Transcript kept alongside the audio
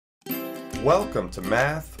Welcome to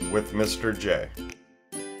Math with Mr. J.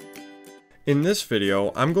 In this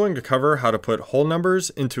video, I'm going to cover how to put whole numbers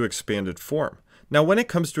into expanded form. Now, when it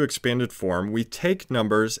comes to expanded form, we take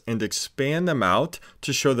numbers and expand them out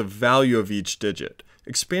to show the value of each digit.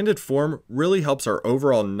 Expanded form really helps our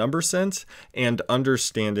overall number sense and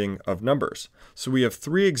understanding of numbers. So we have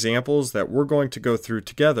three examples that we're going to go through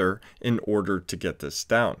together in order to get this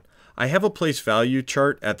down. I have a place value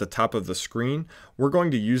chart at the top of the screen. We're going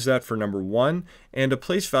to use that for number one, and a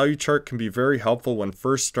place value chart can be very helpful when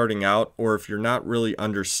first starting out or if you're not really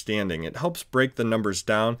understanding. It helps break the numbers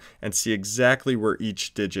down and see exactly where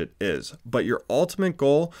each digit is. But your ultimate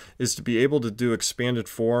goal is to be able to do expanded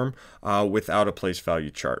form without a place value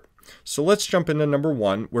chart. So let's jump into number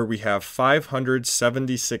one, where we have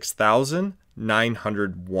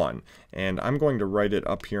 576,901. And I'm going to write it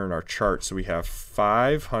up here in our chart. So we have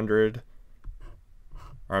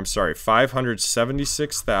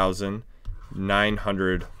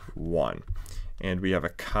 576,901. And we have a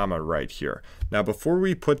comma right here. Now, before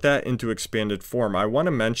we put that into expanded form, I want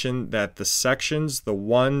to mention that the sections, the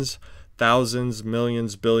ones, thousands,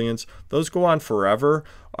 millions, billions, those go on forever.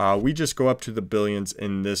 We just go up to the billions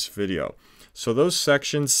in this video. So those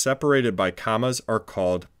sections separated by commas are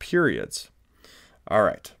called periods. All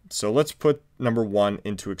right, so let's put number one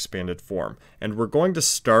into expanded form. And we're going to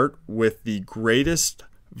start with the greatest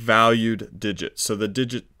valued digit. So the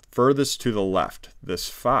digit furthest to the left, this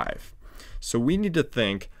 5. So we need to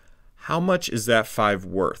think, how much is that 5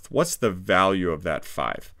 worth? What's the value of that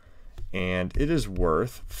 5? And it is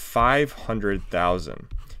worth 500,000.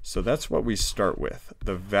 So that's what we start with.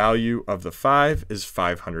 The value of the 5 is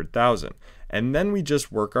 500,000. And then we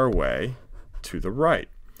just work our way to the right.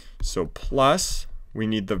 So plus, we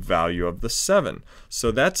need the value of the 7.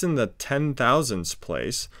 So that's in the 10,000s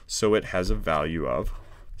place. So it has a value of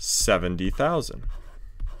 70,000.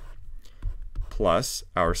 Plus,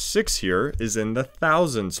 our 6 here is in the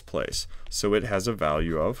thousands place. So it has a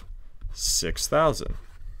value of 6,000.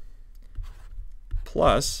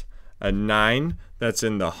 Plus a 9 that's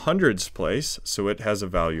in the hundreds place, so it has a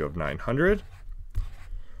value of 900.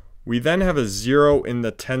 We then have a 0 in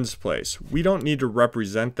the tens place. We don't need to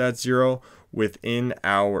represent that 0 within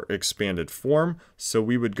our expanded form, so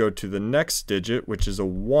we would go to the next digit, which is a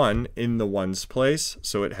 1 in the ones place,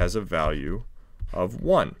 so it has a value of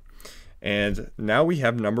 1. And now we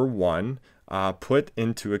have number 1 put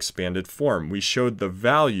into expanded form. We showed the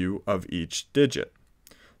value of each digit.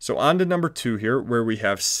 So on to number 2 here, where we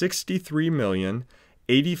have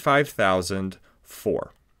 63,085,004.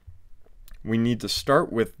 We need to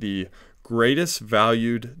start with the greatest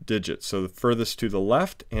valued digit, so the furthest to the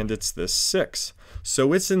left, and it's this 6.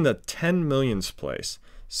 So it's in the 10 millions place.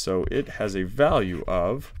 So it has a value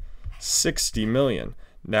of 60 million.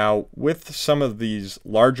 Now, with some of these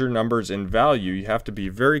larger numbers in value, you have to be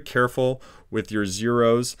very careful with your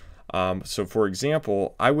zeros. So for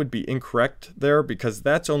example, I would be incorrect there because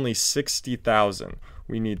that's only 60,000.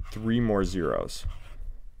 We need 3 more zeros.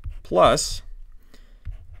 Plus,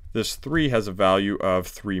 this 3 has a value of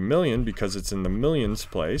 3 million because it's in the millions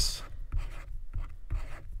place.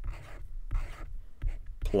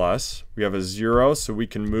 Plus, we have a 0, so we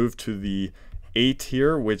can move to the 8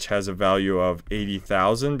 here, which has a value of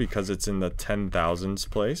 80,000 because it's in the 10,000s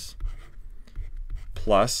place.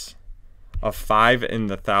 Plus, a 5 in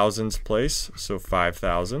the thousands place, so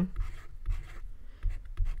 5,000.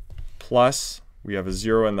 Plus, we have a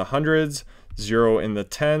 0 in the hundreds, 0 in the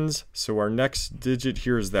tens, so our next digit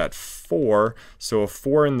here is that 4. So a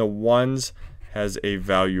 4 in the ones has a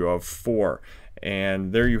value of 4.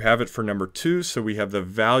 And there you have it for number 2. So we have the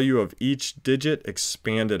value of each digit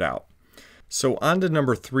expanded out. So on to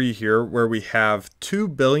number 3 here, where we have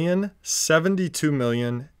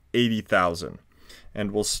 2,072,080,000.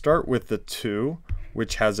 And we'll start with the 2,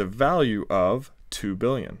 which has a value of 2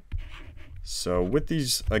 billion. So with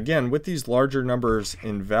these, again, with these larger numbers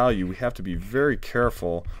in value, we have to be very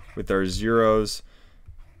careful with our zeros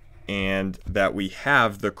and that we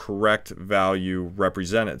have the correct value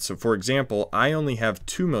represented. So for example, I only have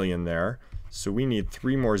 2 million there, so we need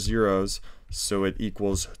 3 more zeros, so it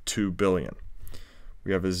equals 2 billion.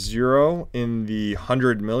 We have a 0 in the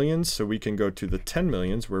 100 millions, so we can go to the 10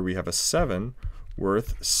 millions where we have a 7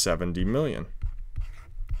 worth 70 million.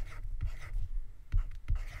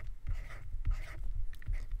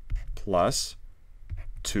 Plus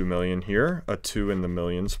 2 million here, a 2 in the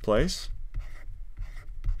millions place.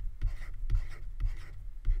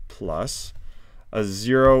 Plus a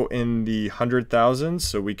 0 in the 100,000s,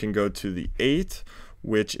 so we can go to the 8,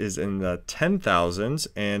 which is in the 10,000s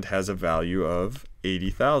and has a value of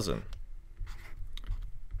 80,000.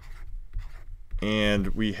 and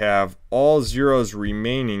we have all zeros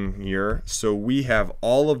remaining here, so we have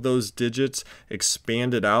all of those digits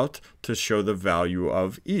expanded out to show the value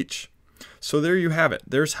of each. So there you have it.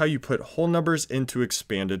 There's how you put whole numbers into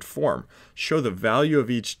expanded form. Show the value of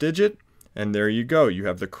each digit, and there you go. You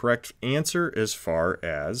have the correct answer as far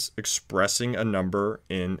as expressing a number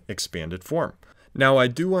in expanded form. Now, I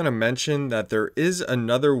do want to mention that there is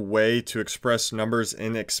another way to express numbers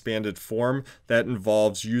in expanded form that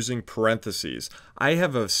involves using parentheses. I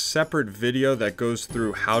have a separate video that goes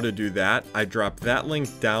through how to do that. I dropped that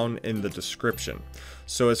link down in the description.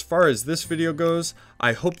 So as far as this video goes,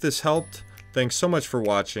 I hope this helped. Thanks so much for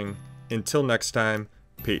watching. Until next time,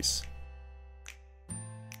 peace.